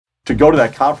To go to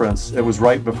that conference, it was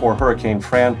right before Hurricane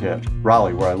Fran hit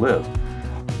Raleigh, where I live.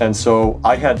 And so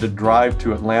I had to drive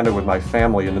to Atlanta with my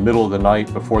family in the middle of the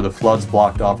night before the floods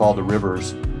blocked off all the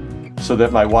rivers, so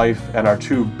that my wife and our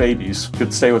 2 babies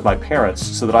could stay with my parents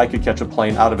so that I could catch a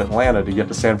plane out of Atlanta to get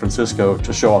to San Francisco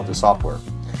to show off the software.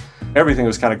 Everything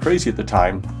was kind of crazy at the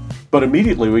time, but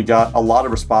immediately we got a lot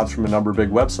of response from a number of big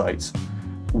websites.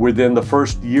 Within the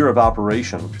first year of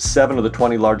operation, 7 of the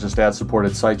 20 largest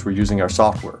ad-supported sites were using our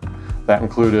software. That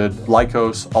included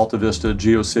Lycos, AltaVista,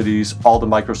 GeoCities, all the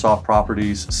Microsoft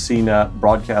properties, CNET,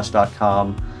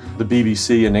 Broadcast.com. The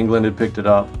BBC in England had picked it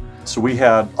up. So we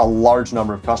had a large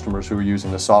number of customers who were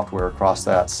using the software across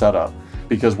that setup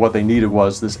because what they needed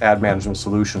was this ad management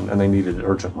solution, and they needed it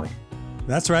urgently.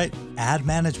 That's right, ad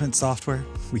management software.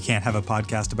 We can't have a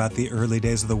podcast about the early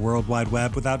days of the World Wide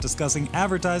Web without discussing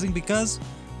advertising because,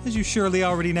 as you surely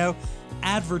already know,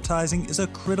 advertising is a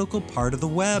critical part of the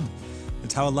web.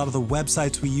 It's how a lot of the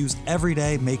websites we use every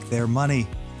day make their money.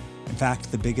 In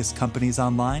fact, the biggest companies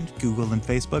online, Google and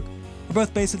Facebook, are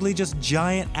both basically just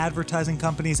giant advertising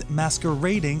companies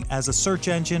masquerading as a search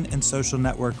engine and social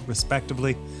network,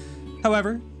 respectively.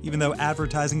 However, even though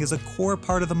advertising is a core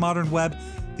part of the modern web,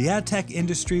 the ad tech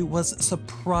industry was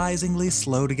surprisingly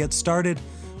slow to get started,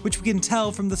 which we can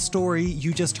tell from the story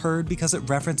you just heard because it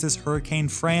references Hurricane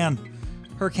Fran.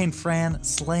 Hurricane Fran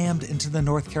slammed into the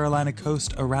North Carolina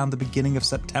coast around the beginning of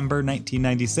September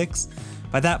 1996.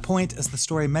 By that point, as the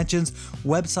story mentions,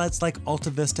 websites like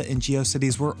AltaVista and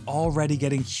GeoCities were already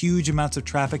getting huge amounts of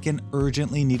traffic and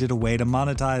urgently needed a way to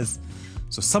monetize.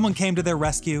 So someone came to their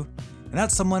rescue, and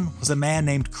that someone was a man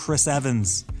named Chris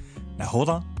Evans. Now hold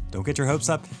on, don't get your hopes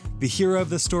up. The hero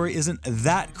of this story isn't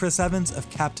that Chris Evans of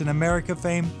Captain America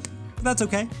fame, but that's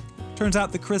okay. Turns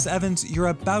out the Chris Evans you're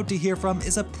about to hear from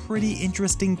is a pretty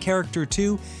interesting character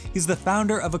too. He's the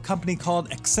founder of a company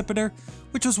called Accipitor,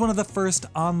 which was one of the first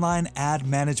online ad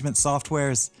management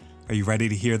softwares. Are you ready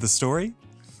to hear the story?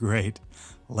 Great.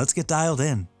 Let's get dialed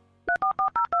in.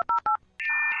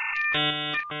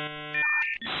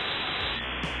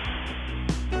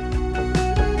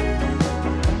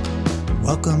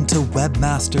 Welcome to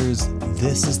Webmasters.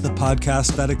 This is the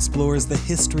podcast that explores the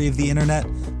history of the internet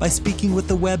by speaking with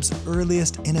the web's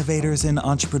earliest innovators and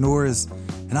entrepreneurs.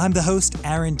 And I'm the host,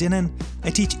 Aaron Dinnan.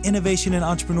 I teach innovation and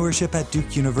entrepreneurship at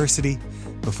Duke University.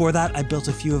 Before that, I built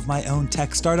a few of my own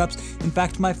tech startups. In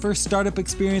fact, my first startup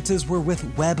experiences were with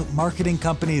web marketing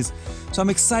companies. So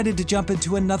I'm excited to jump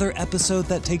into another episode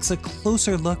that takes a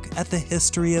closer look at the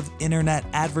history of internet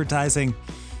advertising.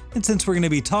 And since we're going to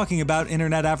be talking about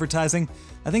internet advertising,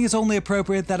 I think it's only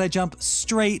appropriate that I jump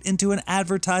straight into an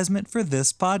advertisement for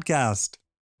this podcast.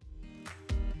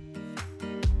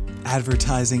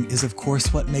 Advertising is, of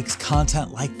course, what makes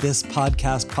content like this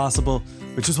podcast possible,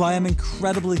 which is why I'm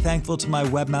incredibly thankful to my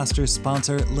Webmasters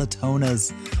sponsor,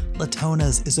 Latonas.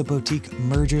 Latonas is a boutique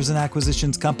mergers and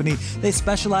acquisitions company. They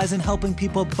specialize in helping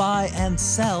people buy and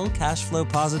sell cash flow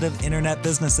positive internet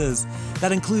businesses.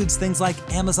 That includes things like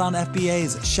Amazon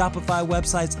FBAs, Shopify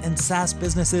websites, and SaaS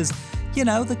businesses. You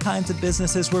know, the kinds of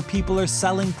businesses where people are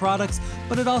selling products,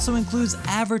 but it also includes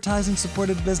advertising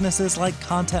supported businesses like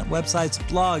content websites,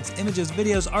 blogs, images,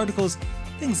 videos, articles,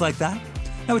 things like that.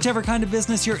 Now, whichever kind of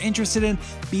business you're interested in,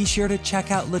 be sure to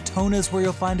check out Latonas, where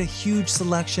you'll find a huge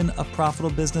selection of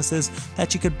profitable businesses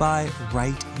that you could buy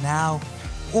right now.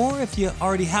 Or if you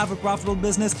already have a profitable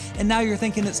business and now you're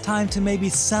thinking it's time to maybe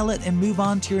sell it and move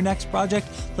on to your next project,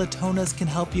 Latonas can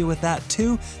help you with that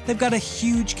too. They've got a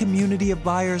huge community of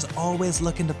buyers always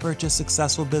looking to purchase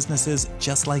successful businesses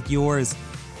just like yours.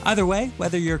 Either way,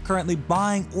 whether you're currently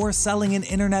buying or selling an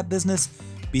internet business,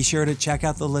 be sure to check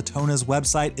out the Latonas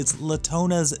website. It's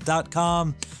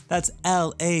latonas.com. That's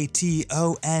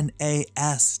LATONAS.com.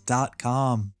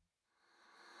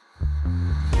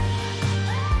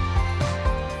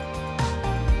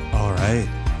 All right,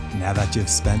 now that you've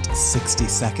spent 60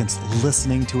 seconds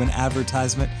listening to an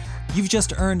advertisement, you've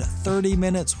just earned 30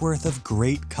 minutes worth of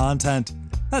great content.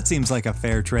 That seems like a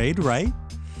fair trade, right?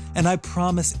 And I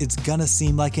promise it's gonna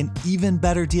seem like an even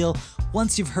better deal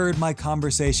once you've heard my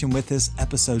conversation with this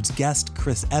episode's guest,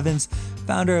 Chris Evans,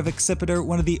 founder of Accipitor,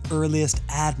 one of the earliest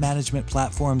ad management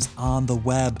platforms on the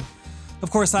web.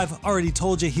 Of course, I've already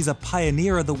told you he's a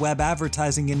pioneer of the web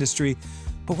advertising industry,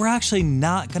 but we're actually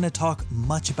not going to talk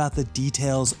much about the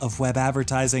details of web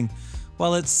advertising.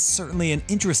 While it's certainly an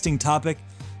interesting topic,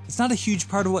 it's not a huge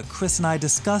part of what Chris and I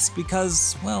discussed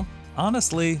because, well,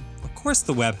 honestly, of course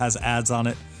the web has ads on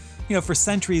it. You know, for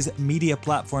centuries, media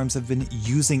platforms have been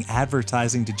using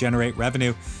advertising to generate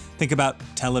revenue. Think about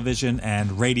television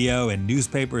and radio and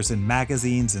newspapers and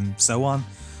magazines and so on.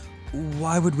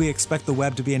 Why would we expect the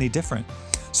web to be any different?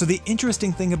 So the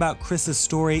interesting thing about Chris's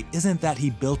story isn't that he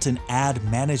built an ad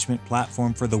management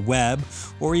platform for the web,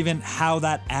 or even how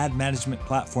that ad management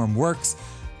platform works.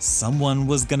 Someone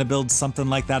was going to build something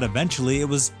like that eventually. It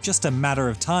was just a matter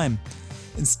of time.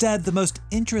 Instead, the most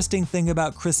interesting thing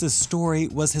about Chris's story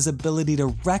was his ability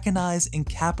to recognize and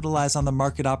capitalize on the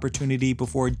market opportunity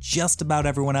before just about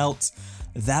everyone else.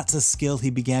 That's a skill he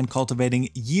began cultivating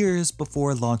years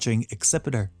before launching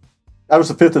Excipitor. I was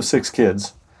the fifth of six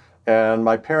kids, and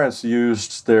my parents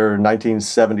used their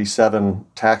 1977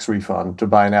 tax refund to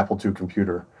buy an Apple II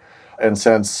computer. And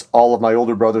since all of my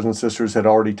older brothers and sisters had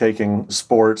already taken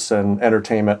sports and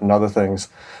entertainment and other things,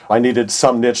 I needed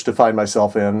some niche to find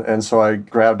myself in. And so I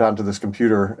grabbed onto this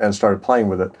computer and started playing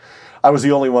with it. I was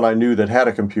the only one I knew that had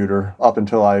a computer up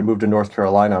until I moved to North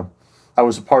Carolina. I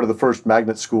was a part of the first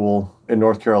magnet school in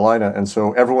North Carolina. And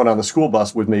so everyone on the school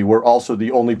bus with me were also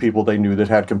the only people they knew that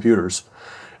had computers.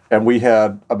 And we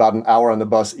had about an hour on the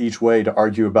bus each way to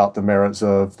argue about the merits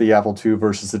of the Apple II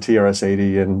versus the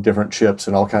TRS-80 and different chips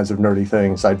and all kinds of nerdy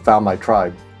things. I'd found my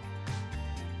tribe.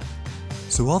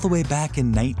 So all the way back in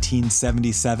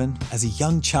 1977, as a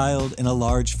young child in a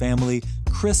large family,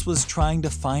 Chris was trying to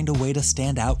find a way to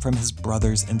stand out from his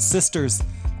brothers and sisters.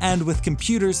 And with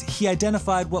computers, he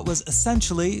identified what was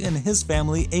essentially, in his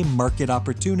family, a market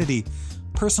opportunity.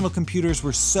 Personal computers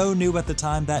were so new at the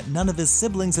time that none of his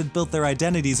siblings had built their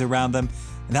identities around them,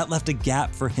 and that left a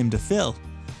gap for him to fill.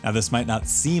 Now, this might not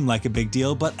seem like a big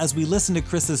deal, but as we listen to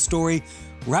Chris's story,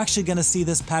 we're actually going to see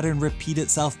this pattern repeat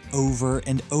itself over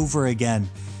and over again.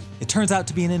 It turns out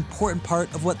to be an important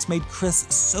part of what's made Chris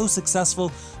so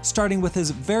successful, starting with his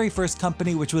very first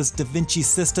company, which was DaVinci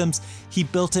Systems. He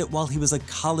built it while he was a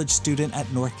college student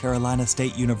at North Carolina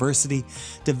State University.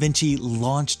 DaVinci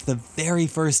launched the very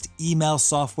first email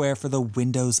software for the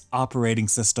Windows operating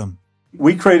system.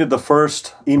 We created the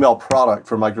first email product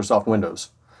for Microsoft Windows.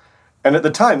 And at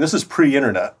the time, this is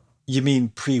pre-internet. You mean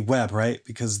pre-web, right?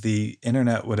 Because the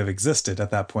internet would have existed at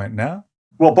that point now?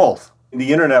 Well, both.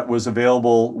 The internet was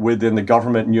available within the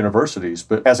government and universities,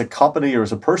 but as a company or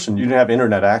as a person, you didn't have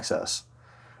internet access.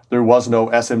 There was no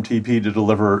SMTP to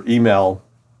deliver email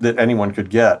that anyone could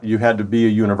get. You had to be a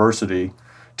university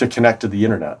to connect to the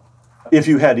internet. If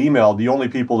you had email, the only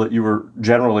people that you were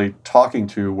generally talking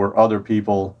to were other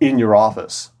people in your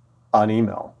office on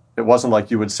email. It wasn't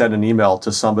like you would send an email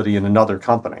to somebody in another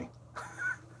company.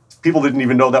 People didn't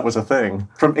even know that was a thing.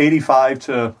 From 85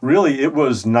 to really, it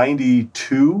was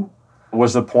 92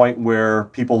 was the point where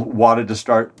people wanted to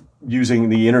start using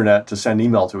the internet to send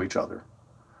email to each other.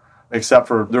 Except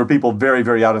for there were people very,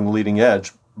 very out on the leading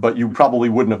edge, but you probably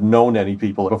wouldn't have known any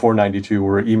people before 92 who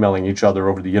were emailing each other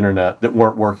over the internet that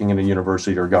weren't working in a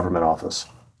university or government office.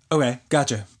 Okay,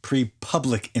 gotcha.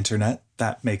 Pre-public internet,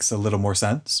 that makes a little more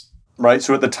sense. Right,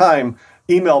 so at the time,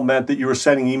 email meant that you were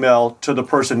sending email to the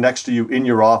person next to you in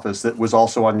your office that was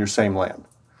also on your same LAN.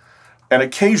 And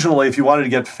occasionally, if you wanted to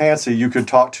get fancy, you could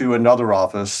talk to another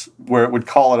office where it would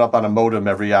call it up on a modem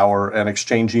every hour and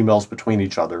exchange emails between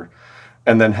each other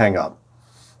and then hang up.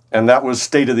 And that was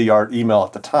state-of-the-art email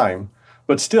at the time.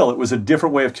 But still, it was a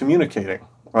different way of communicating,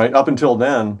 right? Up until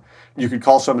then, you could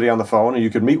call somebody on the phone and you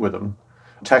could meet with them.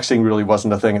 Texting really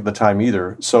wasn't a thing at the time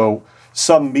either. So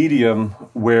some medium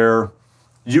where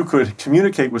you could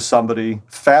communicate with somebody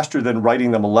faster than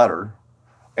writing them a letter,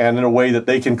 and in a way that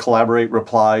they can collaborate,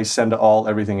 reply, send to all,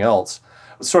 everything else.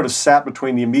 It sort of sat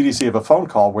between the immediacy of a phone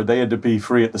call where they had to be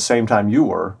free at the same time you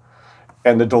were,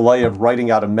 and the delay of writing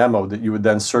out a memo that you would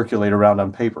then circulate around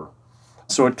on paper.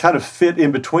 So it kind of fit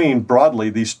in between, broadly,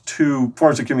 these two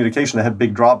forms of communication that had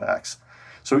big drawbacks.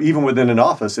 So even within an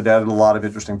office, it added a lot of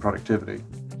interesting productivity.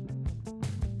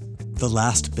 The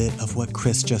last bit of what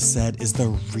Chris just said is the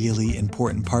really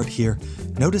important part here.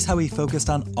 Notice how he focused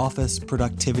on office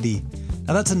productivity.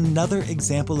 Now that's another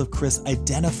example of Chris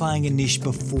identifying a niche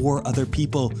before other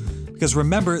people. Because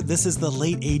remember, this is the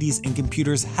late 80s and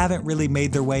computers haven't really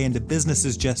made their way into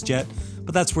businesses just yet,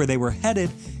 but that's where they were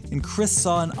headed, and Chris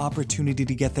saw an opportunity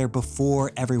to get there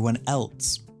before everyone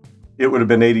else. It would have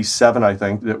been 87, I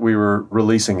think, that we were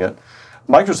releasing it.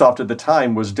 Microsoft at the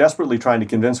time was desperately trying to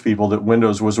convince people that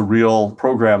Windows was a real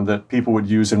program that people would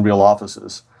use in real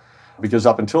offices. Because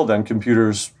up until then,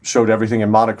 computers showed everything in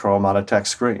monochrome on a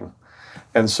text screen.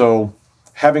 And so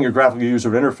having a graphical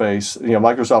user interface,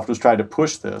 Microsoft was trying to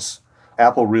push this.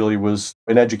 Apple really was,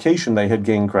 in education, they had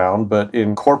gained ground, but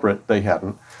in corporate, they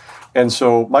hadn't. And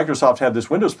so Microsoft had this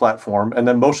Windows platform, and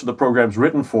then most of the programs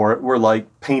written for it were like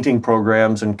painting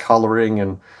programs and coloring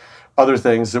and other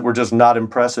things that were just not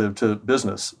impressive to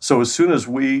business. So as soon as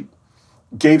we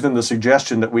gave them the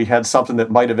suggestion that we had something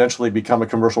that might eventually become a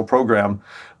commercial program,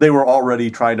 they were already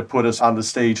trying to put us on the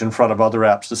stage in front of other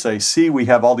apps to say, see, we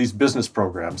have all these business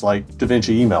programs like DaVinci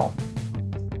Email.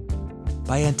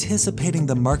 By anticipating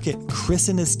the market, Chris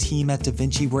and his team at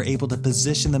DaVinci were able to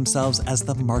position themselves as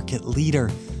the market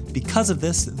leader. Because of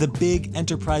this, the big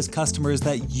enterprise customers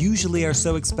that usually are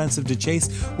so expensive to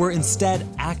chase were instead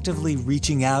actively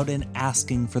reaching out and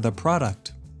asking for the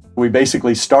product. We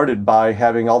basically started by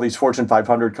having all these Fortune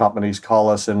 500 companies call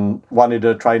us and wanting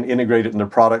to try and integrate it into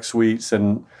product suites,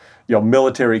 and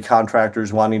military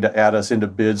contractors wanting to add us into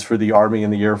bids for the Army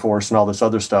and the Air Force and all this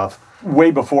other stuff,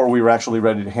 way before we were actually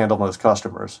ready to handle those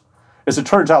customers. As it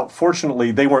turns out,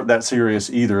 fortunately, they weren't that serious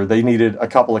either. They needed a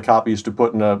couple of copies to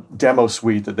put in a demo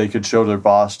suite that they could show their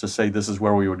boss to say this is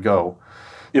where we would go.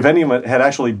 If anyone had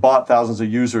actually bought thousands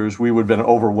of users, we would have been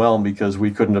overwhelmed because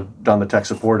we couldn't have done the tech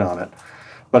support on it.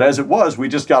 But as it was, we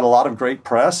just got a lot of great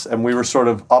press, and we were sort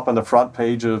of up on the front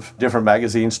page of different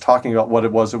magazines talking about what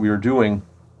it was that we were doing,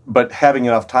 but having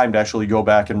enough time to actually go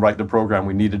back and write the program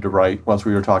we needed to write once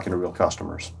we were talking to real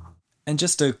customers. And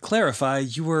just to clarify,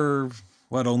 you were,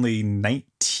 only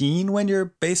 19 when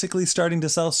you're basically starting to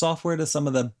sell software to some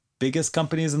of the biggest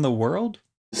companies in the world?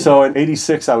 So in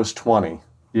 86, I was 20.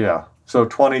 Yeah. So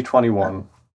 21.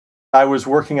 I was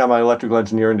working on my electrical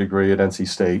engineering degree at NC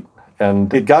State.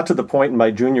 And it got to the point in my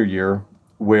junior year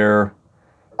where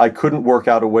I couldn't work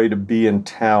out a way to be in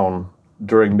town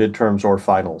during midterms or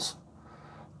finals,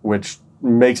 which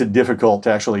makes it difficult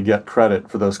to actually get credit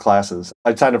for those classes.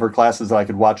 I signed up for classes that I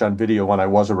could watch on video when I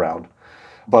was around.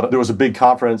 But there was a big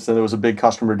conference and there was a big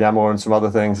customer demo and some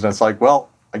other things. And it's like, well,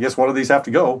 I guess one of these have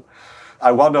to go.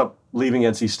 I wound up leaving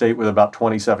NC State with about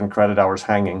 27 credit hours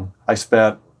hanging. I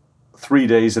spent 3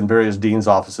 days in various dean's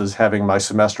offices having my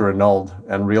semester annulled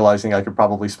and realizing I could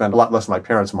probably spend a lot less of my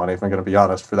parents' money, if I'm going to be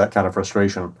honest, for that kind of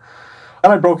frustration.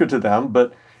 And I broke it to them,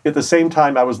 but at the same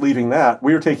time I was leaving that,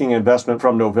 we were taking investment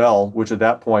from Novell, which at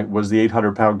that point was the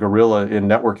 800-pound gorilla in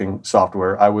networking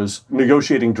software. I was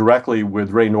negotiating directly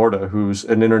with Ray Norda, who's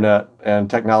an internet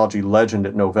and technology legend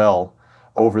at Novell,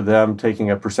 over them taking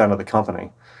a percent of the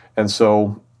company. And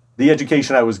so the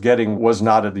education I was getting was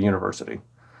not at the university.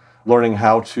 Learning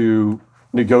how to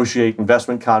negotiate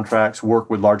investment contracts,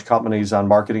 work with large companies on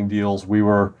marketing deals. We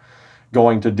were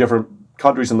going to different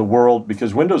countries in the world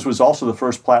because Windows was also the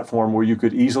first platform where you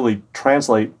could easily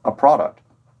translate a product.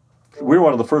 We were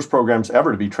one of the first programs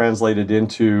ever to be translated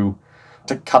into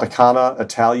katakana,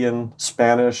 Italian,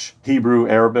 Spanish, Hebrew,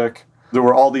 Arabic. There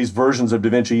were all these versions of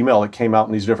DaVinci Email that came out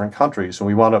in these different countries, and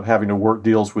we wound up having to work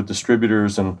deals with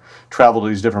distributors and travel to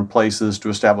these different places to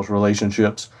establish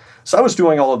relationships. So I was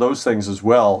doing all of those things as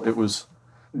well. It was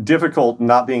difficult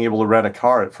not being able to rent a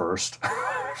car at first,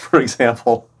 for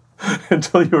example.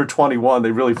 Until you were 21,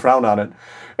 they really frown on it.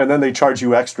 And then they charge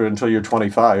you extra until you're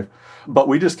 25. But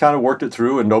we just kind of worked it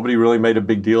through, and nobody really made a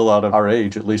big deal out of our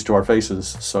age, at least to our faces.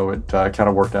 So it kind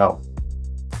of worked out.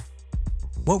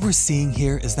 What we're seeing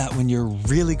here is that when you're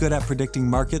really good at predicting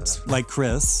markets, like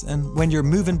Chris, and when you're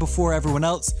moving before everyone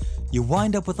else, you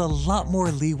wind up with a lot more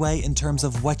leeway in terms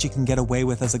of what you can get away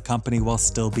with as a company while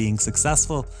still being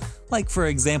successful. Like, for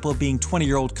example, being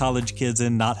 20-year-old college kids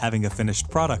and not having a finished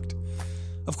product.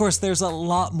 Of course, there's a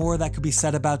lot more that could be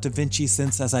said about DaVinci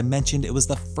since, as I mentioned, it was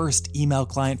the first email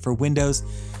client for Windows,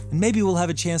 and maybe we'll have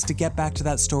a chance to get back to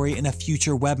that story in a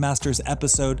future Webmasters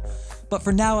episode. But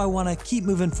for now, I want to keep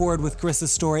moving forward with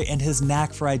Chris's story and his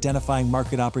knack for identifying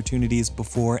market opportunities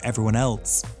before everyone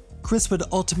else. Chris would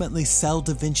ultimately sell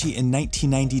DaVinci in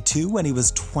 1992 when he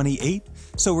was 28,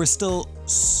 so we're still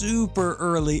super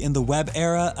early in the web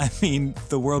era. I mean,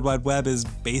 the World Wide Web is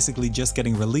basically just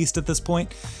getting released at this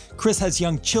point. Chris has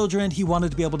young children, he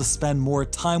wanted to be able to spend more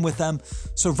time with them,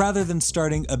 so rather than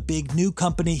starting a big new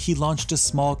company, he launched a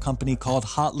small company called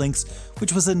Hotlinks,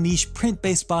 which was a niche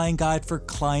print-based buying guide for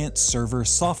client-server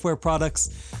software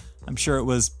products. I'm sure it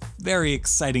was very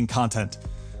exciting content.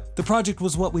 The project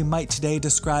was what we might today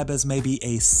describe as maybe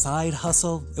a side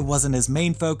hustle. It wasn't his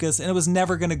main focus, and it was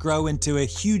never going to grow into a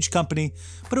huge company,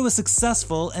 but it was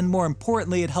successful, and more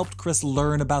importantly, it helped Chris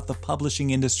learn about the publishing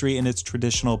industry in its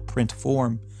traditional print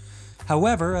form.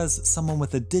 However, as someone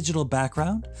with a digital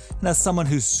background, and as someone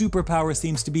whose superpower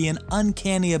seems to be an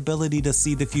uncanny ability to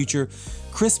see the future,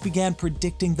 Chris began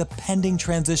predicting the pending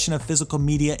transition of physical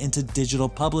media into digital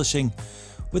publishing.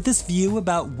 With this view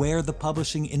about where the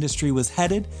publishing industry was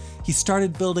headed, he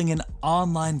started building an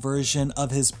online version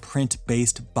of his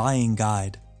print-based buying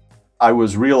guide. I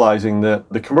was realizing that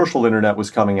the commercial internet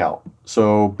was coming out.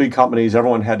 So big companies,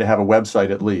 everyone had to have a website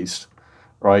at least,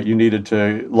 right? You needed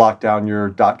to lock down your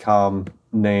 .com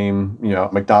name,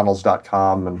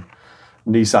 McDonald's.com, and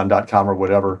Nissan.com or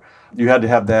whatever. You had to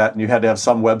have that, and you had to have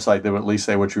some website that would at least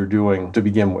say what you were doing to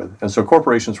begin with. And so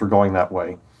corporations were going that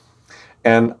way.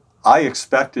 And I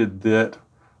expected that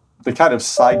the kind of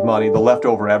side money, the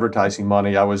leftover advertising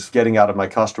money I was getting out of my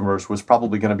customers was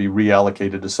probably going to be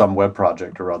reallocated to some web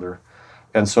project or other.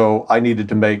 And so I needed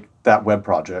to make that web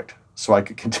project so I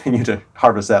could continue to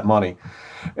harvest that money.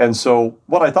 And so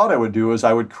what I thought I would do is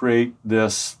I would create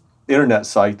this internet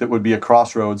site that would be a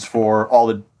crossroads for all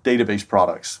the database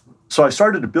products. So I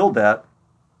started to build that,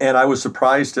 and I was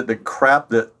surprised at the crap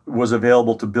that was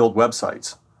available to build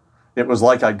websites. It was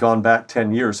like I'd gone back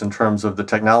 10 years in terms of the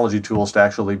technology tools to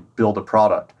actually build a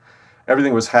product.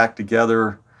 Everything was hacked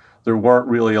together. There weren't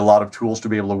really a lot of tools to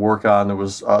be able to work on. There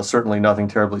was certainly nothing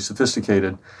terribly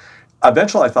sophisticated.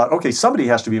 Eventually I thought, okay, somebody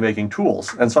has to be making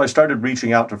tools. And so I started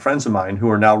reaching out to friends of mine who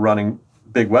are now running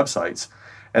big websites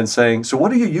and saying, so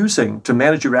what are you using to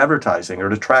manage your advertising or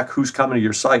to track who's coming to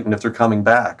your site and if they're coming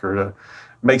back, or to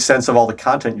make sense of all the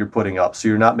content you're putting up so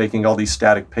you're not making all these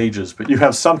static pages, but you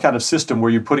have some kind of system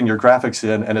where you're putting your graphics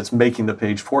in and it's making the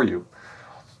page for you.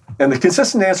 And the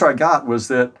consistent answer I got was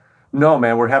that, no,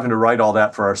 man, we're having to write all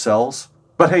that for ourselves.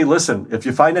 But hey, listen, if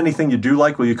you find anything you do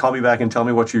like, will you call me back and tell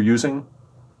me what you're using?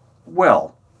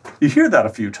 Well, you hear that a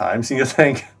few times and you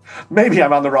think, maybe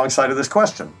I'm on the wrong side of this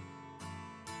question.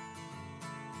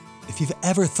 If you've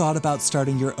ever thought about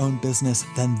starting your own business,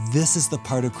 then this is the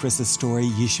part of Chris's story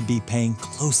you should be paying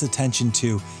close attention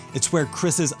to. It's where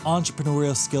Chris's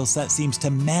entrepreneurial skill set seems to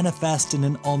manifest in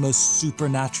an almost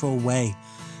supernatural way.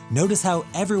 Notice how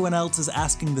everyone else is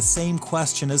asking the same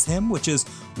question as him, which is,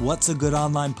 what's a good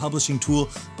online publishing tool?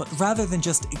 But rather than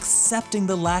just accepting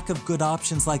the lack of good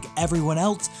options like everyone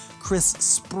else, Chris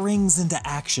springs into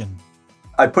action.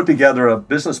 I put together a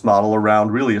business model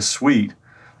around really a suite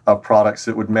of products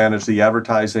that would manage the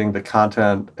advertising, the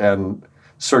content, and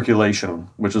circulation,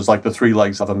 which is like the three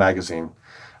legs of a magazine.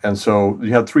 And so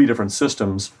you have three different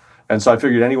systems. And so I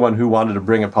figured anyone who wanted to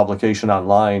bring a publication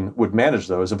online would manage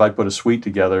those. If I put a suite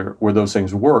together where those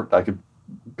things worked, I could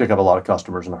pick up a lot of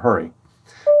customers in a hurry,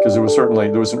 because there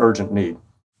was an urgent need.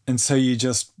 And so you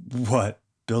just,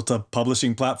 built a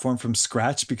publishing platform from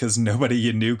scratch because nobody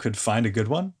you knew could find a good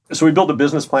one? So we built a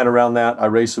business plan around that. I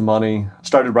raised some money,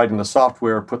 started writing the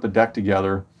software, put the deck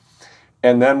together.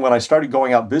 And then when I started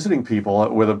going out visiting people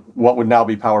with what would now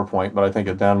be PowerPoint, but I think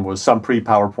it then was some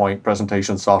pre-PowerPoint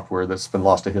presentation software that's been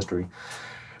lost to history.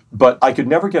 But I could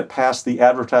never get past the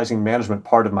advertising management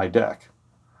part of my deck.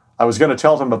 I was going to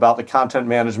tell them about the content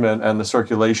management and the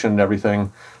circulation and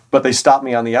everything, but they stopped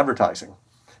me on the advertising.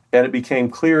 And it became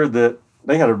clear that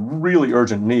they had a really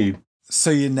urgent need. So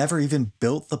you never even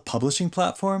built the publishing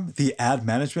platform? The ad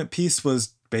management piece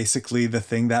was basically the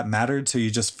thing that mattered, so you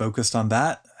just focused on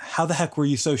that? How the heck were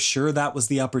you so sure that was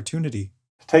the opportunity?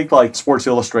 Take like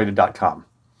SportsIllustrated.com.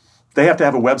 They have to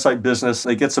have a website business.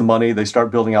 They get some money. They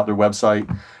start building out their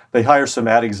website. They hire some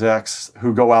ad execs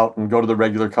who go out and go to the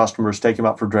regular customers, take them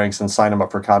out for drinks, and sign them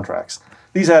up for contracts.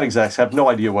 These ad execs have no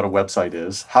idea what a website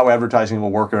is, how advertising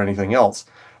will work, or anything else.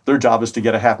 Their job is to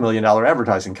get a $500,000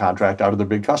 advertising contract out of their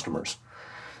big customers.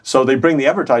 So they bring the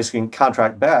advertising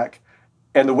contract back,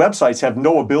 and the websites have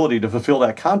no ability to fulfill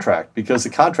that contract because the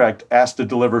contract asks to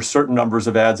deliver certain numbers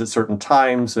of ads at certain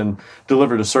times and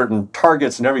deliver to certain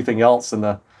targets and everything else. And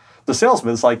the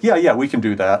salesman's like, yeah, we can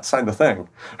do that. Sign the thing,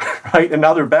 right? And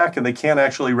now they're back and they can't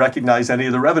actually recognize any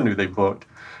of the revenue they booked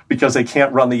because they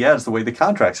can't run the ads the way the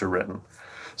contracts are written.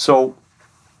 So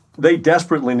they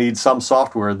desperately need some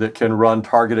software that can run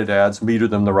targeted ads, meter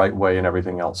them the right way, and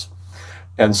everything else.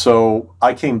 And so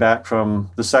I came back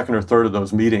from the second or third of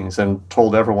those meetings and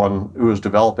told everyone who was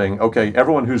developing, okay,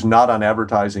 everyone who's not on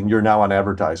advertising, you're now on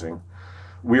advertising.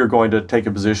 We are going to take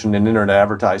a position in internet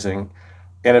advertising.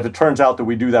 And if it turns out that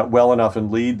we do that well enough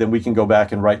in lead, then we can go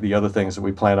back and write the other things that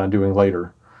we plan on doing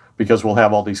later, because we'll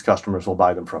have all these customers who'll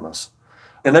buy them from us.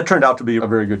 And that turned out to be a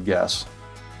very good guess.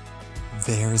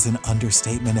 There's an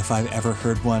understatement if I've ever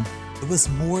heard one. It was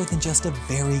more than just a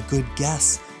very good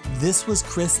guess. This was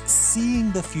Chris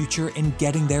seeing the future and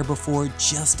getting there before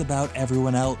just about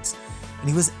everyone else. And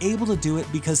he was able to do it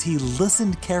because he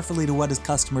listened carefully to what his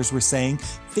customers were saying,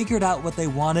 figured out what they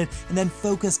wanted, and then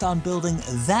focused on building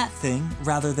that thing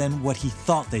rather than what he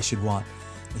thought they should want.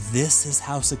 This is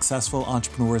how successful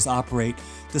entrepreneurs operate.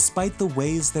 Despite the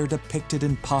ways they're depicted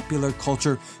in popular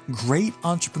culture, great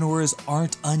entrepreneurs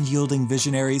aren't unyielding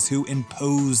visionaries who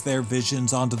impose their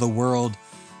visions onto the world.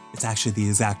 It's actually the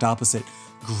exact opposite.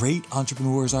 Great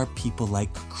entrepreneurs are people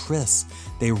like Chris.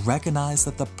 They recognize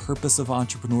that the purpose of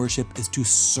entrepreneurship is to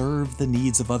serve the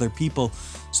needs of other people,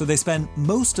 so they spend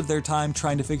most of their time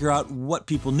trying to figure out what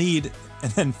people need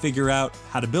and then figure out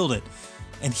how to build it.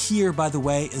 And here, by the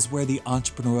way, is where the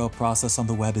entrepreneurial process on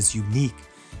the web is unique.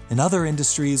 In other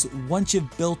industries, once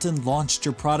you've built and launched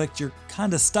your product, you're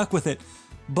kind of stuck with it.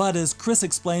 But as Chris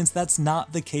explains, that's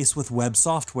not the case with web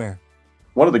software.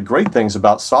 One of the great things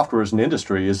about software as an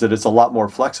industry is that it's a lot more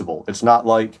flexible. It's not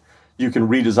like you can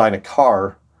redesign a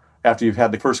car after you've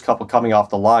had the first couple coming off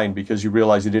the line because you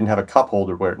realize you didn't have a cup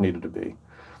holder where it needed to be.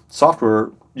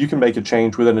 Software, you can make a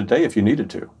change within a day if you needed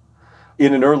to.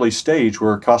 In an early stage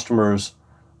where customers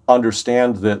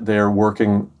understand that they're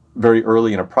working very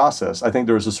early in a process, I think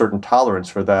there is a certain tolerance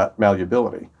for that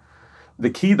malleability. The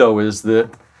key, though, is that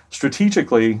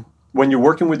strategically, when you're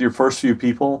working with your first few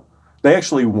people, they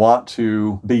actually want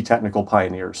to be technical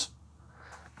pioneers.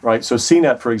 Right? So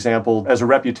CNET, for example, as a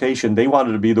reputation, they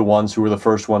wanted to be the ones who were the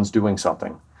first ones doing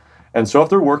something. And so if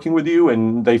they're working with you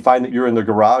and they find that you're in the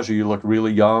garage or you look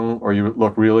really young or you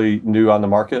look really new on the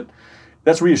market,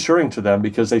 that's reassuring to them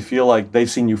because they feel like they've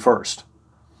seen you first.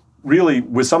 Really,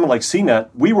 with someone like CNET,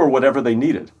 we were whatever they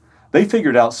needed. They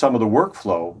figured out some of the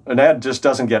workflow. An ad just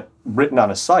doesn't get written on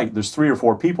a site. There's 3 or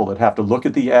 4 people that have to look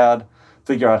at the ad,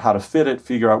 figure out how to fit it,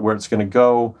 figure out where it's going to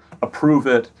go, approve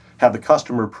it, have the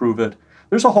customer approve it.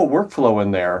 There's a whole workflow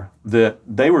in there that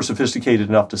they were sophisticated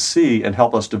enough to see and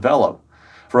help us develop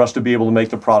for us to be able to make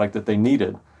the product that they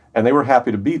needed. And they were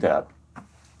happy to be that.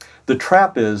 The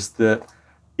trap is that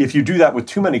if you do that with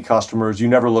too many customers, you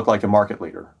never look like a market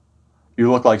leader. You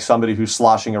look like somebody who's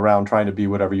sloshing around trying to be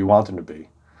whatever you want them to be.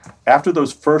 After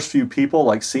those first few people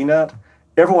like CNET,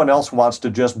 everyone else wants to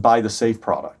just buy the safe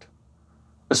product,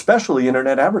 especially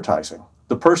internet advertising.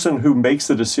 The person who makes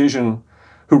the decision,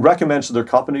 who recommends to their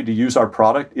company to use our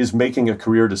product, is making a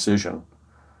career decision.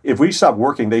 If we stop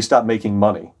working, they stop making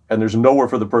money. And there's nowhere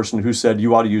for the person who said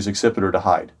you ought to use Accipitor to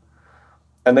hide.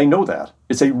 And they know that.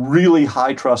 It's a really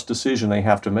high trust decision they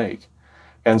have to make.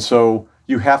 And so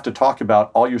you have to talk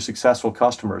about all your successful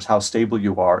customers, how stable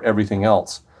you are, everything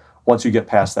else, once you get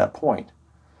past that point.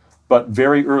 But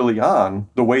very early on,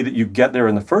 the way that you get there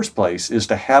in the first place is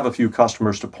to have a few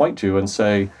customers to point to and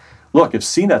say, look, if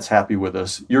CNET's happy with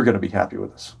us, you're going to be happy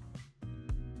with us.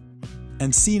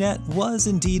 And CNET was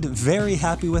indeed very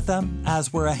happy with them,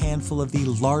 as were a handful of the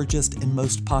largest and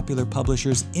most popular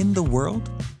publishers in the world.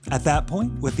 At that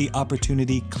point, with the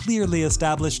opportunity clearly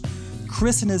established,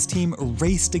 Chris and his team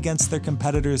raced against their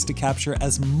competitors to capture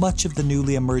as much of the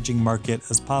newly emerging market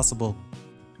as possible.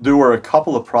 There were a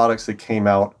couple of products that came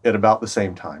out at about the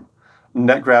same time.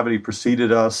 NetGravity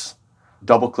preceded us.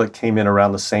 DoubleClick came in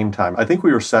around the same time. I think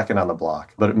we were second on the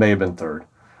block, but it may have been third.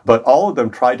 But all of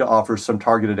them tried to offer some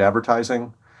targeted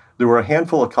advertising. There were a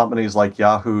handful of companies like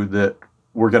Yahoo that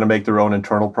were going to make their own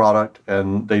internal product,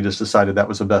 and they just decided that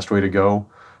was the best way to go.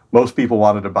 Most people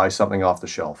wanted to buy something off the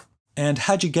shelf. And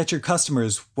how'd you get your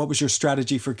customers? What was your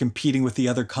strategy for competing with the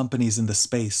other companies in the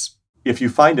space? If you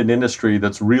find an industry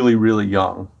that's really, really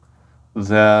young,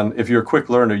 then if you're a quick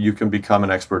learner, you can become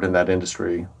an expert in that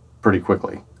industry pretty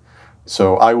quickly.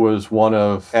 So I was one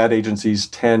of ad agency's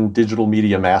 10 digital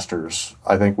media masters,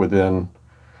 I think within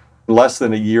less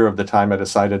than a year of the time I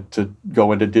decided to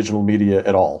go into digital media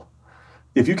at all.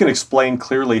 If you can explain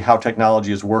clearly how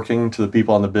technology is working to the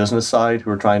people on the business side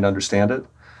who are trying to understand it,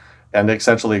 and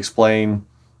essentially explain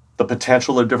the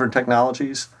potential of different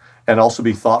technologies, and also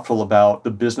be thoughtful about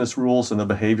the business rules and the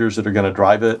behaviors that are going to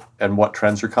drive it and what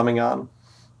trends are coming on,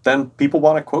 then people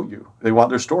want to quote you. They want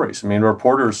their stories. I mean,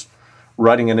 reporters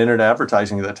writing in internet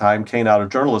advertising at that time came out of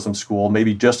journalism school,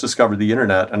 maybe just discovered the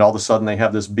internet, and all of a sudden they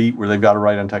have this beat where they've got to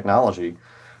write on technology.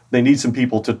 They need some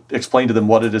people to explain to them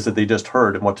what it is that they just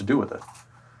heard and what to do with it.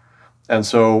 And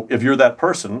so if you're that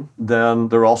person, then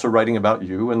they're also writing about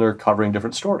you and they're covering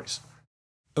different stories.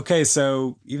 Okay,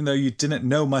 so even though you didn't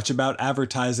know much about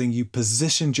advertising, you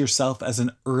positioned yourself as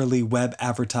an early web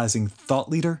advertising thought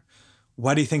leader.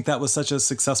 Why do you think that was such a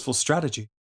successful strategy?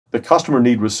 The customer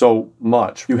need was so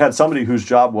much. You had somebody whose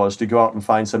job was to go out and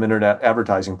find some internet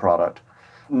advertising product.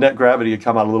 NetGravity had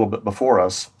come out a little bit before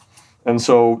us. And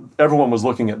so everyone was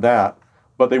looking at that,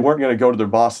 but they weren't going to go to their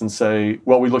boss and say,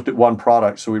 well, we looked at one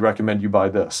product, so we recommend you buy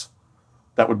this.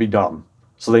 That would be dumb.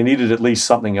 So they needed at least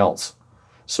something else.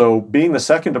 So being the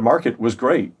second to market was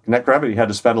great. NetGravity had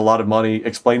to spend a lot of money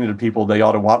explaining to people they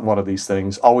ought to want one of these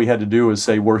things. All we had to do is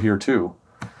say, we're here too.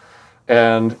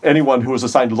 And anyone who was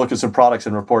assigned to look at some products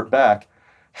and report back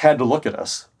had to look at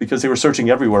us because they were searching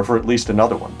everywhere for at least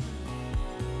another one.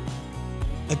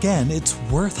 Again, it's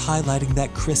worth highlighting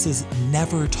that Chris is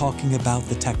never talking about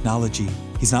the technology.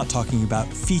 He's not talking about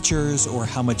features or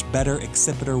how much better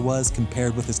Accipitor was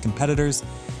compared with his competitors.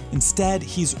 Instead,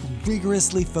 he's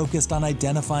rigorously focused on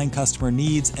identifying customer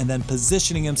needs and then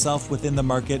positioning himself within the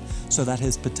market so that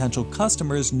his potential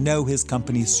customers know his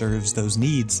company serves those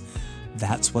needs.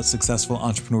 That's what successful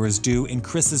entrepreneurs do, and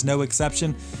Chris is no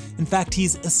exception. In fact,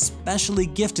 he's especially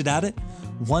gifted at it.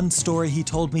 One story he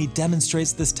told me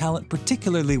demonstrates this talent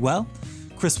particularly well.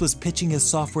 Chris was pitching his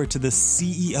software to the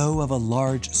CEO of a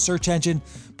large search engine,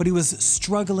 but he was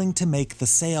struggling to make the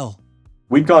sale.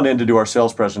 We'd gone in to do our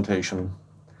sales presentation,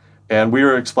 and we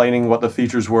were explaining what the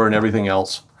features were and everything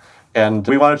else. And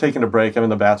we wanted to take a break. I'm in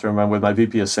the bathroom. I'm with my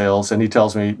VP of sales, and he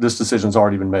tells me, this decision's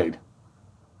already been made.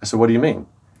 I said, what do you mean?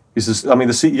 He says, the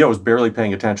CEO is barely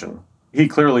paying attention. He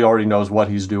clearly already knows what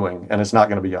he's doing, and it's not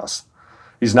going to be us.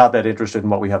 He's not that interested in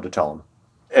what we have to tell him.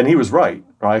 And he was right.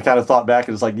 I kind of thought back,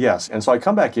 and it's like, yes. And so I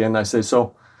come back in, and I say,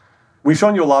 so we've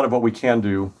shown you a lot of what we can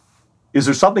do. Is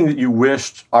there something that you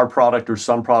wished our product or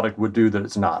some product would do that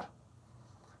it's not?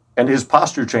 And his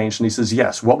posture changed, and he says,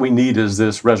 yes, what we need is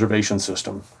this reservation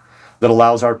system that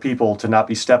allows our people to not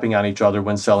be stepping on each other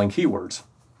when selling keywords.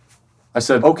 I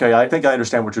said, okay, I think I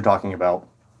understand what you're talking about.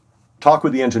 Talk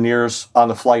with the engineers on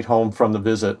the flight home from the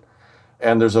visit,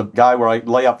 and there's a guy where I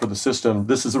lay up for the system.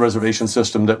 This is the reservation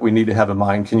system that we need to have in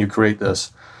mind. Can you create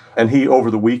this? And he, over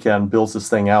the weekend, builds this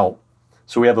thing out.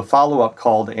 So we have a follow-up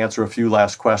call to answer a few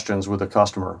last questions with the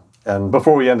customer. And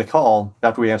before we end the call,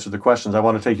 after we answer the questions, I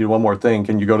want to take you to one more thing.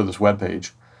 Can you go to this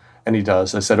webpage? And he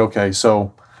does. I said, okay,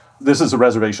 so this is a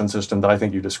reservation system that I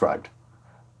think you described.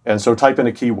 And so type in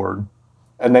a keyword,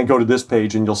 and then go to this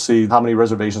page, and you'll see how many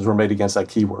reservations were made against that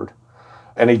keyword.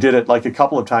 And he did it like a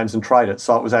couple of times and tried it,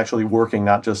 saw it was actually working,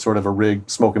 not just sort of a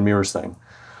rigged smoke and mirrors thing.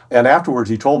 And afterwards,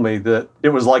 he told me that it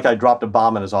was like I dropped a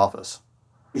bomb in his office.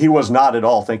 He was not at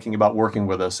all thinking about working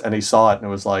with us, and he saw it, and it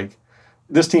was like,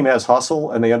 this team has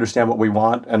hustle, and they understand what we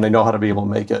want, and they know how to be able to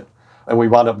make it. And we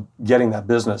wound up getting that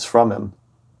business from him.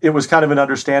 It was kind of an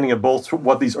understanding of both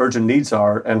what these urgent needs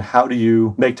are and how do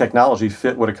you make technology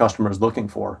fit what a customer is looking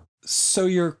for. So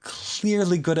you're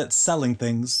clearly good at selling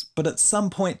things, but at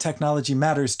some point technology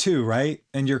matters too, right?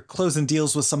 And you're closing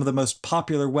deals with some of the most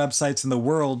popular websites in the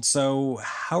world. So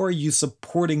how are you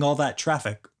supporting all that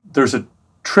traffic? There's a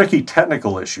tricky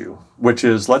technical issue, which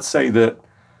is, let's say that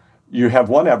you have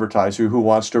one advertiser who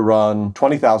wants to run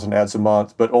 20,000 ads a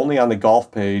month, but only on the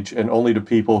golf page and only to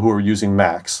people who are using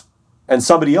Macs. And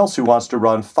somebody else who wants to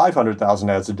run 500,000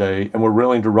 ads a day, and we're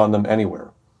willing to run them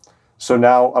anywhere. So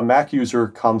now a Mac user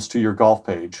comes to your golf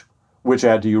page. Which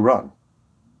ad do you run?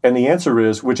 And the answer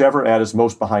is whichever ad is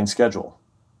most behind schedule.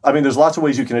 There's lots of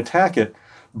ways you can attack it,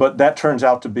 but that turns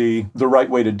out to be the right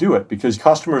way to do it because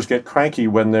customers get cranky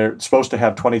when they're supposed to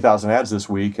have 20,000 ads this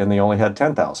week and they only had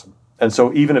 10,000. And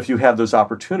so even if you have those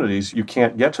opportunities, you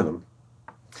can't get to them.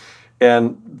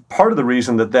 And part of the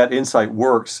reason that that insight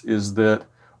works is that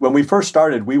when we first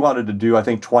started, we wanted to do,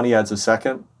 20 ads a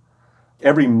second.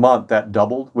 Every month that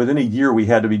doubled. Within a year, we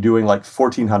had to be doing like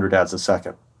 1,400 ads a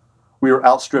second. We were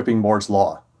outstripping Moore's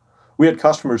Law. We had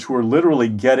customers who were literally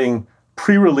getting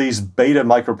pre-release beta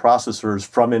microprocessors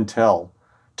from Intel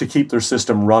to keep their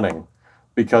system running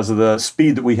because of the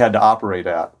speed that we had to operate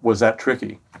at was that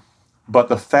tricky. But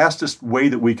the fastest way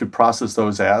that we could process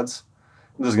those ads,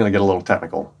 this is going to get a little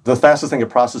technical. The fastest thing a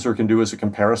processor can do is a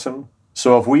comparison.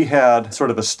 So if we had sort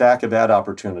of a stack of ad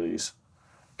opportunities,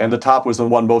 and the top was the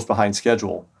one most behind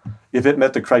schedule. If it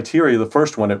met the criteria, the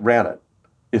first one, it ran it.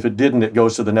 If it didn't, it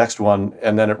goes to the next one,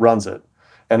 and then it runs it.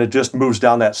 And it just moves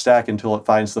down that stack until it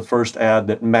finds the first ad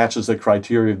that matches the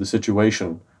criteria of the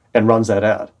situation and runs that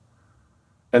ad.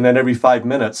 And then every 5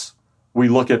 minutes, we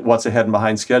look at what's ahead and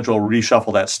behind schedule,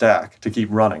 reshuffle that stack to keep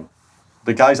running.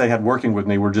 The guys I had working with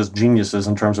me were just geniuses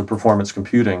in terms of performance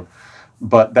computing,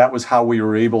 but that was how we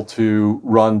were able to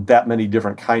run that many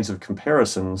different kinds of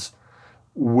comparisons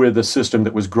with a system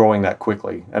that was growing that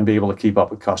quickly and be able to keep up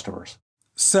with customers.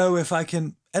 So if I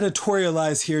can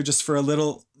editorialize here just for a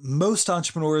little, most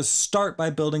entrepreneurs start by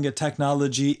building a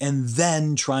technology and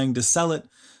then trying to sell it.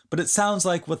 But it sounds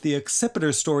like what the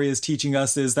Accipiter story is teaching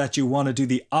us is that you want to do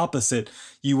the opposite.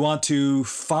 You want to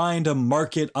find a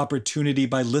market opportunity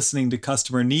by listening to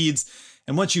customer needs.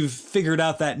 And once you've figured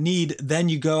out that need, then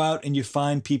you go out and you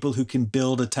find people who can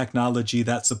build a technology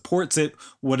that supports it,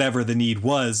 whatever the need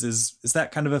was. Is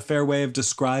that kind of a fair way of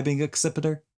describing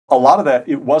Accipiter? A lot of that,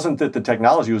 it wasn't that the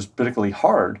technology was particularly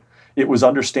hard. It was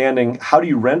understanding how do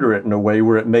you render it in a way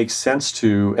where it makes sense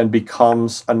to and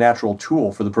becomes a natural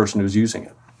tool for the person who's using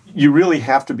it. You really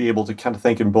have to be able to kind of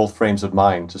think in both frames of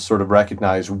mind to sort of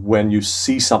recognize when you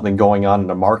see something going on in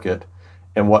a market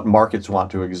and what markets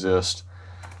want to exist.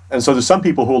 And so there's some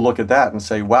people who will look at that and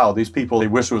say, wow, these people, they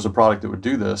wish there was a product that would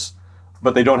do this,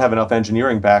 but they don't have enough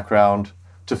engineering background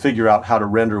to figure out how to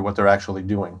render what they're actually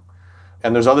doing.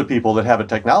 And there's other people that have a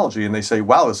technology and they say,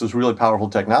 wow, this is really powerful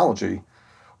technology.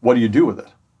 What do you do with it?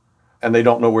 And they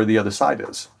don't know where the other side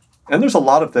is. And there's a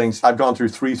lot of things. I've gone through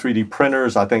 3D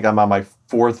printers. I think I'm on my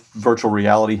 4th virtual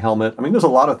reality helmet. I mean, there's a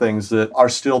lot of things that are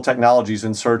still technologies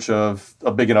in search of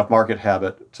a big enough market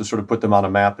habit to sort of put them on a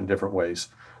map in different ways.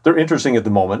 They're interesting at the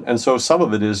moment. And so some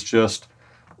of it is just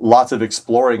lots of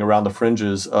exploring around the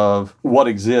fringes of what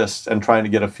exists and trying to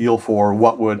get a feel for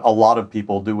what would a lot of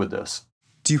people do with this.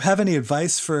 Do you have any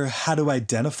advice for how to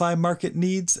identify market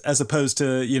needs as opposed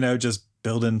to, just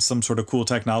building some sort of cool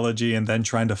technology and then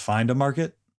trying to find a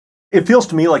market? It feels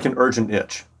to me like an urgent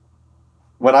itch.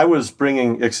 When I was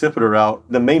bringing Excipitor out,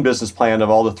 the main business plan of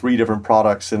all the 3 different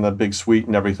products in the big suite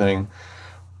and everything,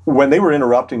 when they were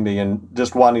interrupting me and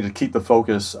just wanting to keep the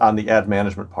focus on the ad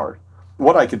management part,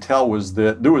 what I could tell was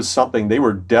that there was something they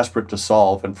were desperate to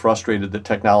solve and frustrated that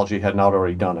technology had not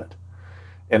already done it.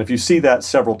 And if you see that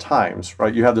several times,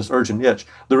 right, you have this urgent itch,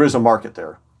 there is a market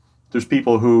there. There's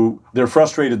people who, they're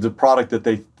frustrated the product that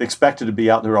they expected to be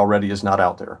out there already is not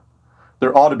out there.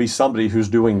 There ought to be somebody who's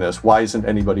doing this. Why isn't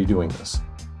anybody doing this?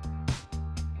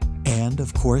 And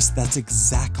of course, that's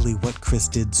exactly what Chris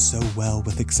did so well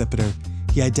with Excipitor.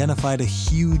 He identified a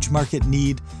huge market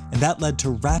need, and that led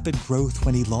to rapid growth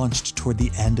when he launched toward the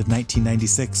end of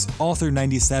 1996, all through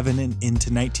 97 and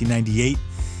into 1998.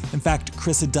 In fact,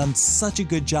 Chris had done such a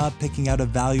good job picking out a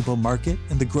valuable market,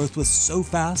 and the growth was so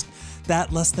fast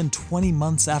that less than 20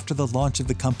 months after the launch of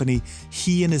the company,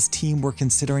 he and his team were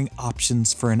considering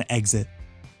options for an exit.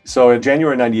 So in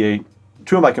January 98,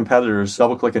 2 of my competitors,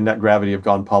 DoubleClick and NetGravity, have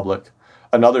gone public.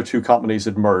 Another 2 companies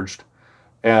had merged.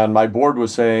 And my board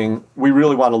was saying, we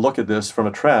really want to look at this from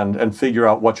a trend and figure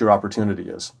out what your opportunity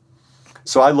is.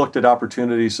 So I looked at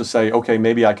opportunities to say, okay,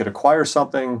 maybe I could acquire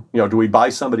something. Do we buy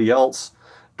somebody else?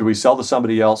 Do we sell to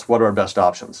somebody else? What are our best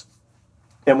options?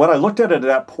 And when I looked at it at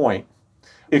that point,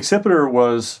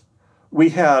 Excipitor we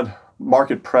had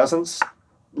market presence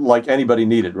like anybody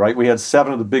needed, right? We had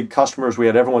 7 of the big customers. We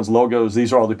had everyone's logos.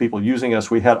 These are all the people using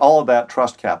us. We had all of that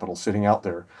trust capital sitting out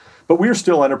there. But we were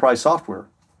still enterprise software.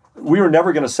 We were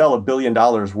never going to sell $1 billion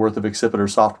worth of Excipitor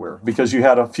software because you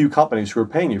had a few companies who were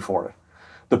paying you for it.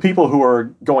 The people who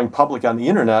were going public on the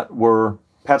internet were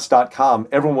Pets.com.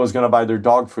 Everyone was going to buy their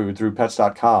dog food through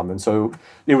Pets.com. And so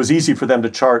it was easy for them to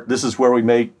chart, this is where we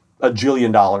make $1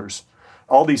 jillion.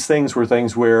 All these things were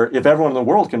things where if everyone in the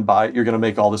world can buy it, you're going to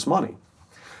make all this money.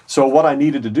 So what I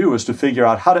needed to do was to figure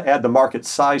out how to add the market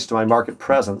size to my market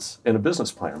presence in a business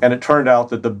plan. And it turned out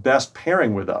that the best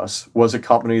pairing with us was a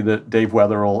company that Dave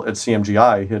Wetherill at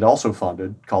CMGI had also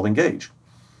funded called Engage.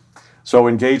 So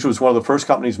Engage was one of the first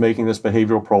companies making this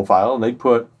behavioral profile, and they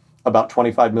put about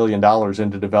 $25 million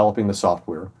into developing the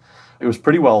software. It was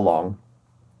pretty well along,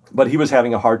 but he was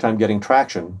having a hard time getting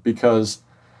traction because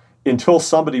until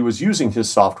somebody was using his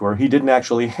software, he didn't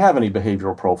actually have any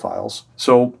behavioral profiles.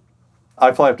 So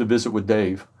I fly up to visit with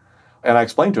Dave, and I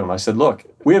explained to him, I said, look,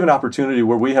 we have an opportunity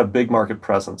where we have big market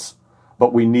presence,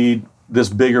 but we need this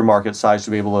bigger market size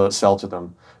to be able to sell to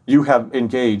them. You have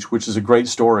Engage, which is a great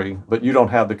story, but you don't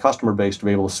have the customer base to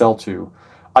be able to sell to.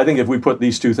 I think if we put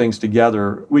these 2 things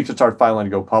together, we could start filing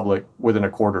to go public within a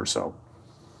quarter or so.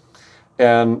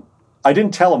 And I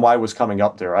didn't tell him why I was coming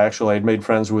up there. I actually had made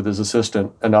friends with his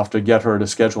assistant enough to get her to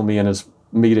schedule me in his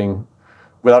meeting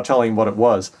without telling him what it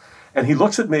was. And he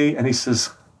looks at me and he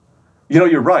says,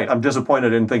 you're right. I'm disappointed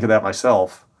I didn't think of that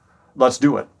myself. Let's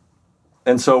do it.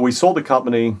 And so we sold the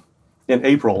company in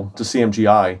April to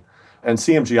CMGI. And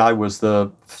CMGI was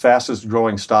the fastest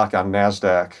growing stock on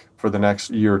NASDAQ for the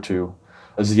next year or 2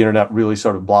 as the internet really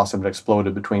sort of blossomed and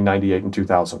exploded between 98 and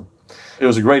 2000. It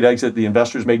was a great exit. The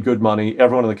investors made good money.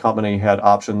 Everyone in the company had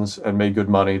options and made good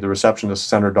money. The receptionist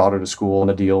sent her daughter to school on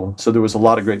a deal. So there was a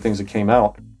lot of great things that came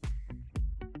out.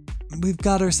 We've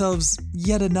got ourselves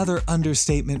yet another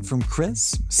understatement from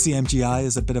Chris. CMGI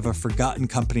is a bit of a forgotten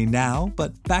company now,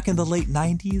 but back in the late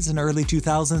 90s and early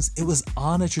 2000s, it was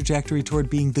on a trajectory toward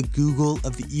being the Google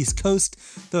of the East Coast,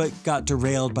 though it got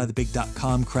derailed by the big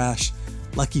 .com crash.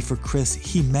 Lucky for Chris,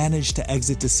 he managed to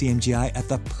exit to CMGI at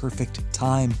the perfect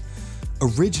time.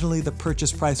 Originally, the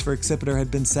purchase price for Excipitor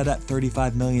had been set at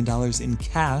 $35 million in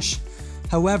cash.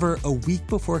 However, a week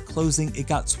before closing, it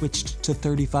got switched to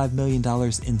 $35 million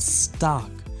in stock.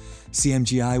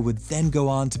 CMGI would then go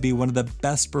on to be one of the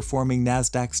best performing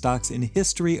NASDAQ stocks in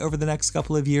history over the next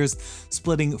couple of years,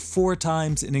 splitting 4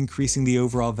 times and increasing the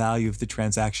overall value of the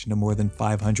transaction to more than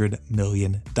 $500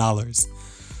 million.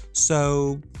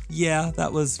 So yeah,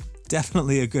 that was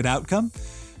definitely a good outcome.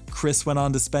 Chris went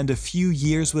on to spend a few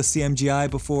years with CMGI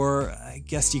before, I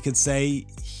guess you could say,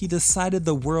 he decided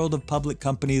the world of public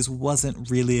companies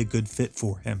wasn't really a good fit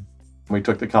for him. We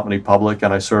took the company public,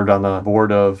 and I served on the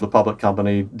board of the public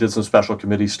company, did some special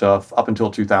committee stuff up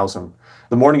until 2000.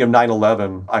 The morning of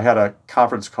 9/11, I had a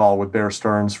conference call with Bear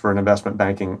Stearns for an investment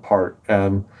banking part.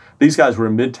 And these guys were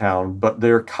in Midtown, but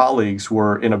their colleagues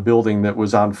were in a building that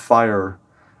was on fire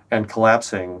and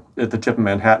collapsing at the tip of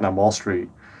Manhattan on Wall Street.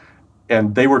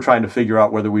 And they were trying to figure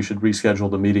out whether we should reschedule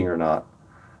the meeting or not.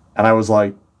 And I was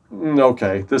like,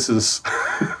 okay, this is,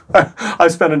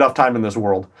 I've spent enough time in this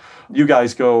world. You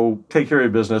guys go take care of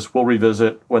your business. We'll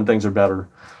revisit when things are better.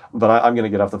 But I'm going to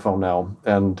get off the phone now.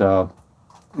 And,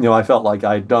 I felt like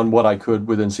I'd done what I could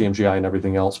within CMGI and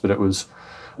everything else, but that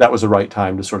was the right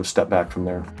time to sort of step back from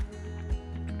there.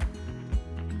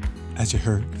 As you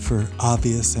heard, for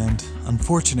obvious and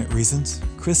unfortunate reasons,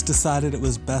 Chris decided it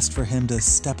was best for him to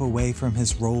step away from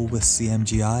his role with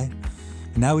CMGI.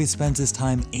 And now he spends his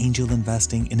time angel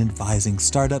investing and advising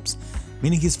startups,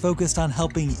 meaning he's focused on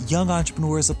helping young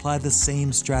entrepreneurs apply the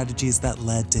same strategies that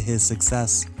led to his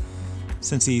success.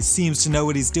 Since he seems to know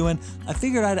what he's doing, I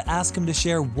figured I'd ask him to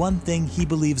share one thing he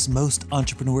believes most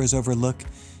entrepreneurs overlook.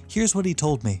 Here's what he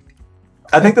told me.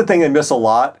 I think the thing they miss a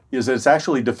lot is that it's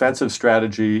actually defensive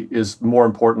strategy is more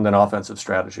important than offensive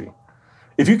strategy.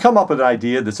 If you come up with an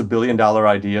idea that's $1 billion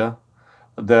idea,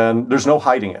 then there's no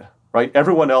hiding it, right?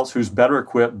 Everyone else who's better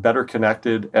equipped, better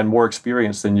connected, and more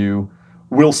experienced than you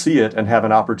will see it and have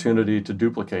an opportunity to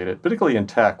duplicate it, particularly in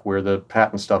tech where the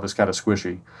patent stuff is kind of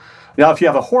squishy. Now, if you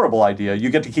have a horrible idea, you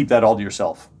get to keep that all to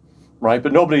yourself, right?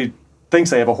 But nobody thinks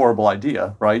they have a horrible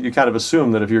idea, right? You kind of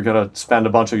assume that if you're going to spend a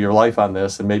bunch of your life on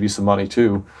this, and maybe some money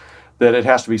too, that it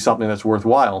has to be something that's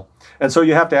worthwhile. And so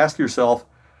you have to ask yourself,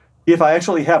 if I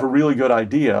actually have a really good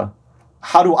idea,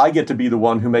 how do I get to be the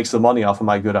one who makes the money off of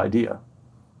my good idea?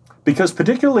 Because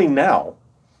particularly now,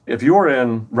 if you're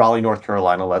in Raleigh, North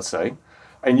Carolina, let's say,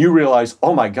 and you realize,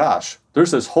 oh my gosh,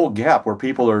 there's this whole gap where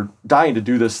people are dying to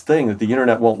do this thing that the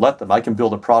internet won't let them. I can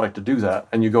build a product to do that,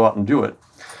 and you go out and do it.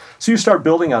 So you start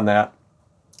building on that,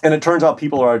 and it turns out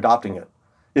people are adopting it.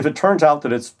 If it turns out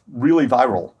that it's really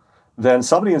viral, then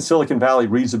somebody in Silicon Valley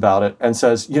reads about it and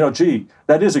says, gee,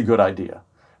 that is a good idea.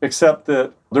 Except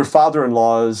that their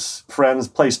father-in-law's friends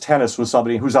plays tennis with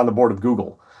somebody who's on the board of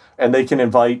Google. And they can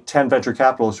invite 10 venture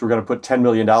capitalists who are going to put $10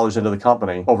 million into the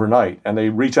company overnight. And they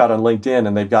reach out on LinkedIn,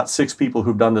 and they've got 6 people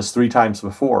who've done this 3 times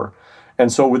before.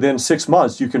 And so within 6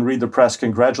 months, you can read the press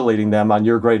congratulating them on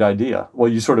your great idea.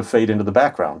 Well, you sort of fade into the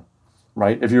background,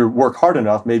 right? If you work hard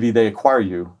enough, maybe they acquire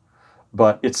you.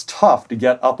 But it's tough to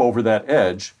get up over that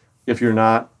edge if you're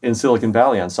not in Silicon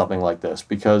Valley on something like this,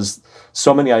 because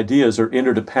so many ideas are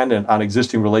interdependent on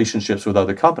existing relationships with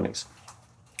other companies.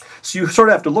 So you sort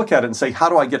of have to look at it and say, how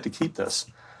do I get to keep this?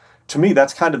 To me,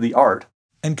 that's kind of the art.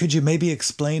 And could you maybe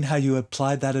explain how you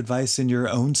applied that advice in your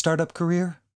own startup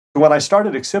career? When I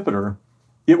started Accipitor,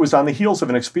 it was on the heels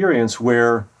of an experience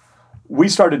where we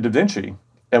started DaVinci,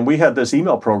 and we had this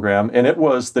email program, and it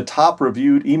was the top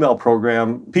reviewed email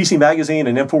program. PC Magazine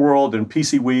and InfoWorld and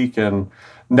PC Week and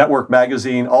Network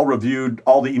Magazine all reviewed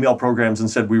all the email programs and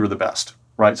said we were the best,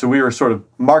 right? So we were sort of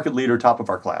market leader, top of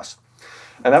our class.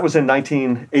 And that was in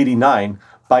 1989.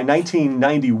 By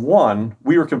 1991,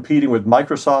 we were competing with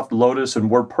Microsoft, Lotus,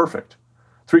 and WordPerfect,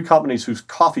 3 companies whose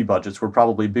coffee budgets were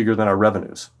probably bigger than our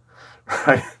revenues,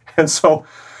 right? And so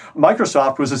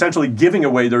Microsoft was essentially giving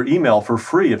away their email for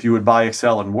free if you would buy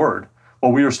Excel and Word,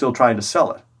 while we were still trying to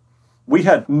sell it. We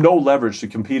had no leverage to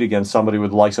compete against somebody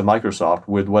with the likes of Microsoft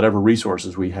with whatever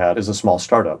resources we had as a small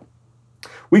startup.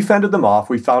 We fended them off.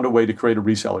 We found a way to create a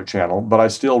reseller channel, but I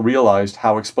still realized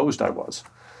how exposed I was.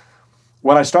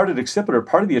 When I started Accipitor,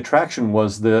 part of the attraction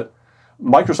was that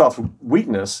Microsoft's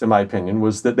weakness, in my opinion,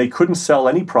 was that they couldn't sell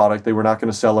any product they were not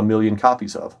going to sell 1 million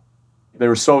copies of. They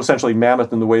were so essentially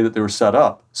mammoth in the way that they were set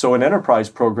up. So an enterprise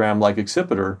program like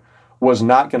Accipitor was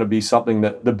not going to be something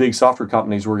that the big software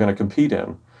companies were going to compete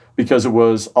in, because it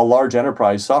was a large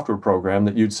enterprise software program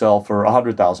that you'd sell for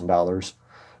 $100,000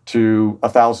 to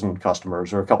 1,000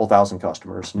 customers or a couple thousand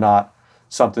customers, not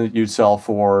something that you'd sell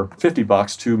for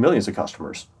 $50 to millions of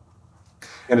customers.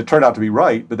 And it turned out to be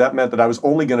right, but that meant that I was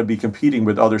only going to be competing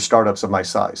with other startups of my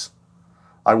size.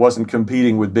 I wasn't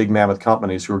competing with big mammoth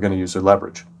companies who were going to use their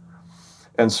leverage.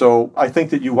 And so I think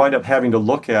that you wind up having to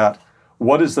look at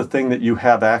what is the thing that you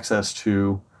have access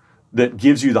to that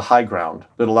gives you the high ground,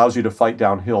 that allows you to fight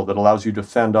downhill, that allows you to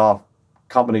fend off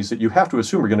companies that you have to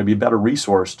assume are going to be better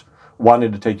resourced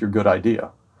wanting to take your good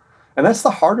idea. And that's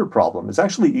the harder problem. It's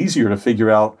actually easier to figure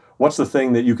out what's the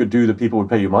thing that you could do that people would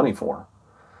pay you money for.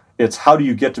 It's how do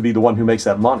you get to be the one who makes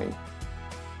that money?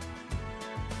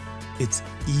 It's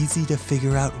easy to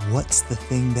figure out what's the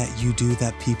thing that you do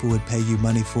that people would pay you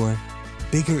money for.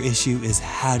 Bigger issue is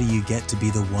how do you get to be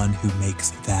the one who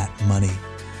makes that money?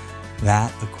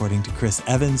 That, according to Chris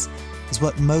Evans, is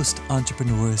what most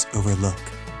entrepreneurs overlook.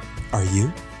 Are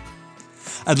you?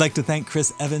 I'd like to thank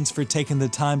Chris Evans for taking the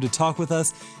time to talk with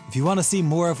us. If you want to see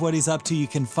more of what he's up to, you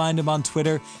can find him on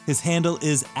Twitter. His handle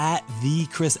is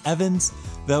 @TheChrisEvans.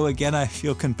 Though again, I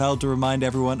feel compelled to remind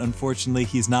everyone, unfortunately,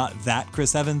 he's not that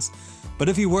Chris Evans. But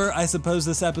if he were, I suppose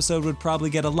this episode would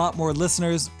probably get a lot more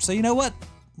listeners. So you know what?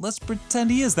 Let's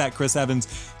pretend he is that Chris Evans.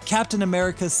 Captain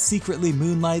America secretly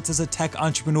moonlights as a tech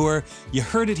entrepreneur. You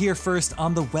heard it here first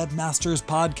on the Webmasters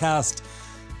podcast.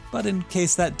 But in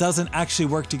case that doesn't actually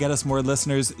work to get us more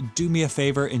listeners, do me a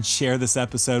favor and share this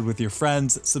episode with your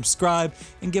friends, subscribe,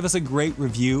 and give us a great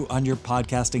review on your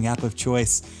podcasting app of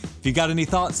choice. If you got any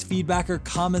thoughts, feedback, or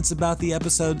comments about the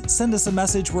episode, send us a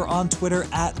message. We're on Twitter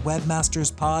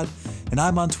 @WebmastersPod, and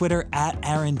I'm on Twitter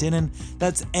 @Aaron Dinnan.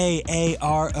 That's AARONDININ.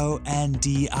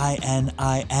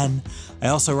 I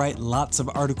also write lots of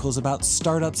articles about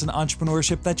startups and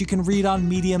entrepreneurship that you can read on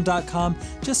medium.com.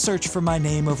 Just search for my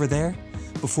name over there.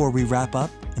 Before we wrap up,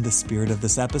 in the spirit of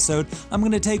this episode, I'm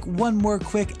going to take one more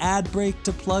quick ad break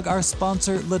to plug our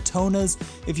sponsor, Latonas.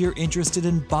 If you're interested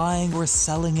in buying or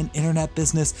selling an internet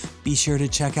business, be sure to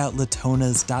check out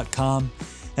latonas.com.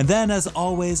 And then, as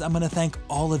always, I'm going to thank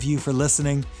all of you for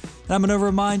listening. And I'm going to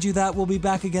remind you that we'll be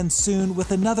back again soon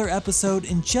with another episode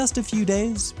in just a few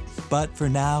days. But for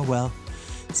now, well,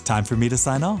 it's time for me to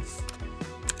sign off.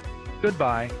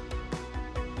 Goodbye.